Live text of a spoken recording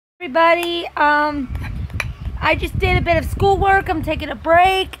Everybody, I just did a bit of schoolwork. I'm taking a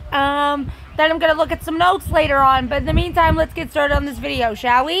break. Then I'm gonna look at some notes later on. But in the meantime, let's get started on this video,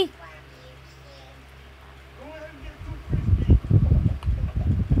 shall we?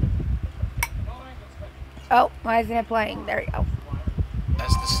 Oh, why isn't it playing? There you go.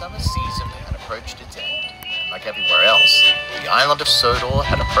 As the summer season had approached its end, like everywhere else, the island of Sodor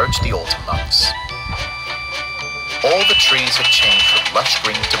had approached the autumn months. All the trees had changed from lush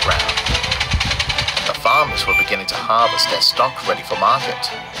green to brown, and the farmers were beginning to harvest their stock ready for market.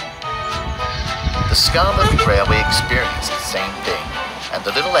 The Skarloey Railway experienced the same thing, and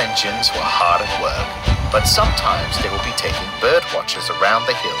the little engines were hard at work, but sometimes they would be taking bird watchers around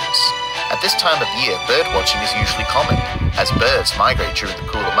the hills. At this time of year, bird watching is usually common, as birds migrate during the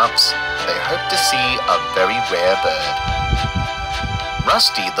cooler months, and they hope to see a very rare bird.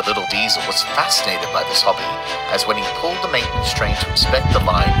 Rusty, the little diesel, was fascinated by this hobby, as when he pulled the maintenance train to inspect the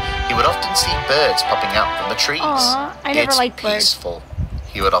line, he would often see birds popping out from the trees. Aww, I never liked birds. It's peaceful,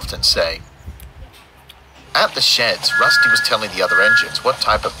 he would often say. At the sheds, Rusty was telling the other engines what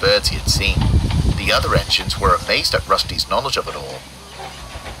type of birds he had seen. The other engines were amazed at Rusty's knowledge of it all.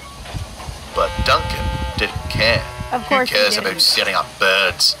 But Duncan didn't care. Of course Who cares about setting up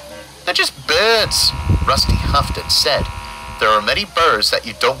birds? They're just birds, Rusty huffed and said. There are many birds that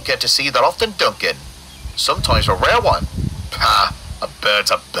you don't get to see that often, Duncan. Sometimes a rare one. Pah, a bird's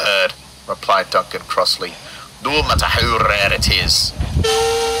a bird, replied Duncan crossly, no matter how rare it is.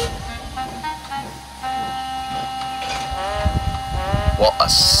 What a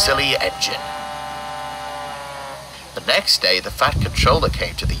silly engine. The next day, the Fat Controller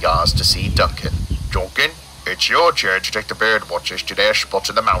came to the yards to see Duncan. Duncan, it's your turn to take the bird watchers to their spots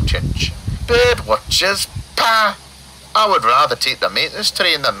in the mountains. Bird watchers? Pah! I would rather take the maintenance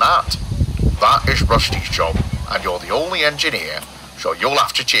train than that. That is Rusty's job, and you're the only engineer, so you'll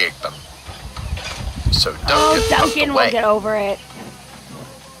have to take them. So Duncan will get over it.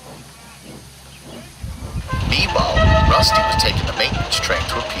 Meanwhile, Rusty was taking the maintenance train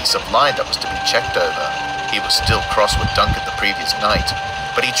to a piece of line that was to be checked over. He was still cross with Duncan the previous night,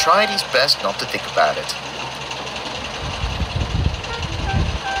 but he tried his best not to think about it.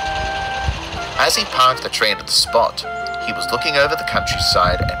 As he parked the train at the spot, he was looking over the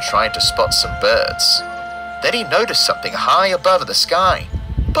countryside and trying to spot some birds. Then he noticed something high above in the sky.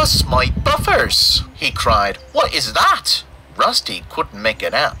 Bust my buffers! He cried. What is that? Rusty couldn't make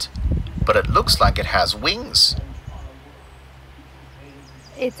it out, but it looks like it has wings.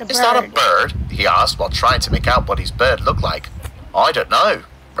 It's a bird. Is that a bird? He asked while trying to make out what his bird looked like. I don't know,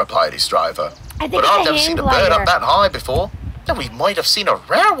 replied his driver. But I've never seen a bird up that high before. Then we might have seen a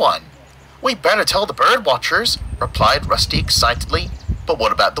rare one. We better tell the bird watchers, replied Rusty excitedly. But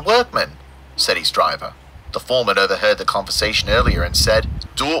what about the workmen? Said his driver. The foreman overheard the conversation earlier and said,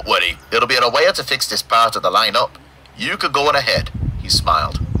 Don't worry, it'll be a way to fix this part of the line up. You could go on ahead, he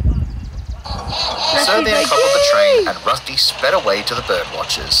smiled. So they uncoupled the train and Rusty sped away to the bird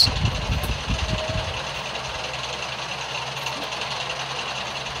watchers.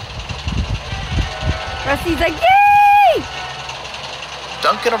 Rusty's like, yay!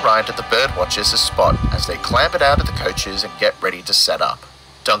 Duncan arrived at the bird watchers' spot as they clambered out of the coaches and get ready to set up.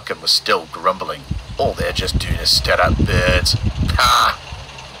 Duncan was still grumbling. All they're just doing is stare at birds. Ha!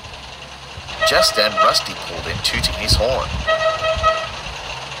 Just then, Rusty pulled in, tooting his horn.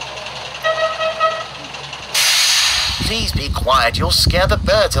 Please be quiet, you'll scare the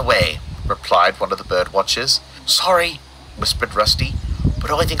birds away, replied one of the bird watchers. Sorry, whispered Rusty,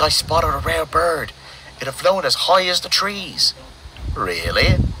 but I think I spotted a rare bird. It had flown as high as the trees.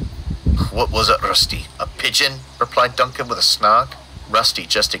 Really? What was it, Rusty? A pigeon? Replied Duncan with a snark. Rusty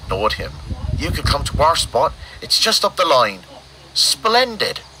just ignored him. You could come to our spot. It's just up the line.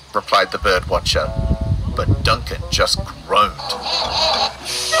 Splendid, replied the bird watcher. But Duncan just groaned.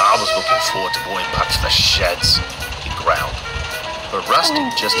 I was looking forward to going back to the sheds, he growled. But Rusty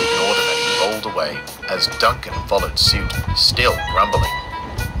just ignored him and he rolled away, as Duncan followed suit, still grumbling.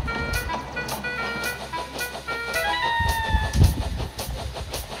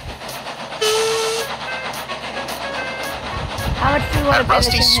 At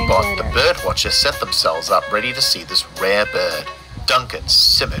Rusty's spot, the bird watchers set themselves up ready to see this rare bird. Duncan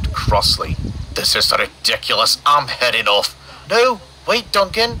simmered crossly. This is ridiculous. I'm heading off. No, wait,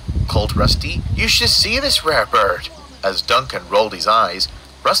 Duncan, called Rusty. You should see this rare bird. As Duncan rolled his eyes,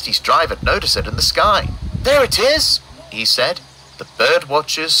 Rusty's driver noticed it in the sky. There it is, he said. The bird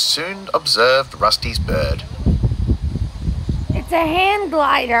watchers soon observed Rusty's bird. It's a hand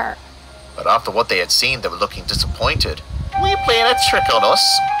glider. But after what they had seen, they were looking disappointed. Were you playing a trick on us?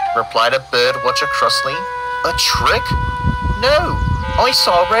 Replied a bird watcher crossly. A trick? No, I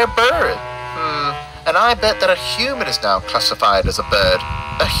saw a rare bird. And I bet that a human is now classified as a bird.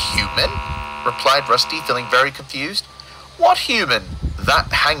 A human? Replied Rusty, feeling very confused. What human?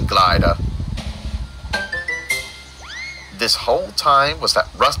 That hang glider. This whole time was that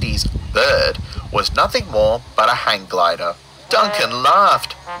Rusty's bird was nothing more but a hang glider. Duncan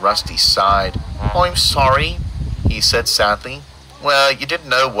laughed. Rusty sighed. I'm sorry, he said sadly. Well, you didn't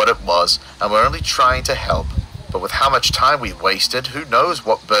know what it was, and we're only trying to help. But with how much time we wasted, who knows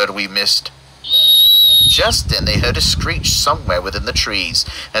what bird we missed. Just then they heard a screech somewhere within the trees,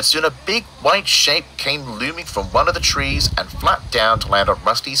 and soon a big white shape came looming from one of the trees and flapped down to land on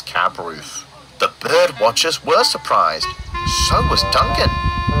Rusty's cab roof. The bird watchers were surprised. So was Duncan.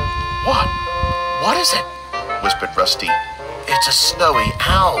 What? What is it? Whispered Rusty. It's a snowy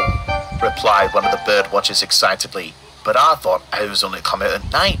owl, replied one of the bird watchers excitedly. But I thought owls only come out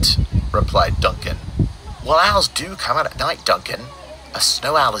at night, replied Duncan. Well, owls do come out at night, Duncan. A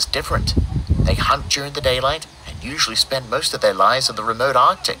snow owl is different. They hunt during the daylight and usually spend most of their lives in the remote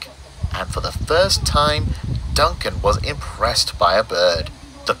Arctic. And for the first time, Duncan was impressed by a bird.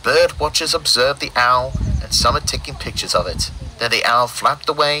 The bird watchers observed the owl, and some had taken pictures of it. Then the owl flapped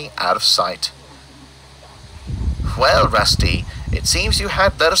away out of sight. Well, Rusty, it seems you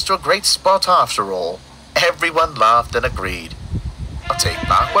had led us to a great spot after all. Everyone laughed and agreed. I'll take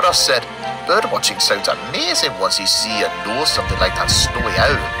back what I said. Bird watching sounds amazing once you see and know something like that snowy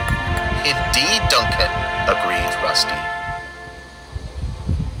owl. Indeed, Duncan, agreed Rusty.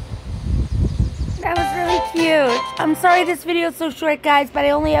 That was really cute. I'm sorry this video is so short, guys, but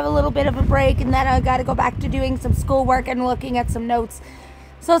I only have a little bit of a break, and then I gotta go back to doing some schoolwork and looking at some notes.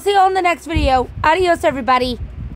 So I'll see you all in the next video. Adios, everybody.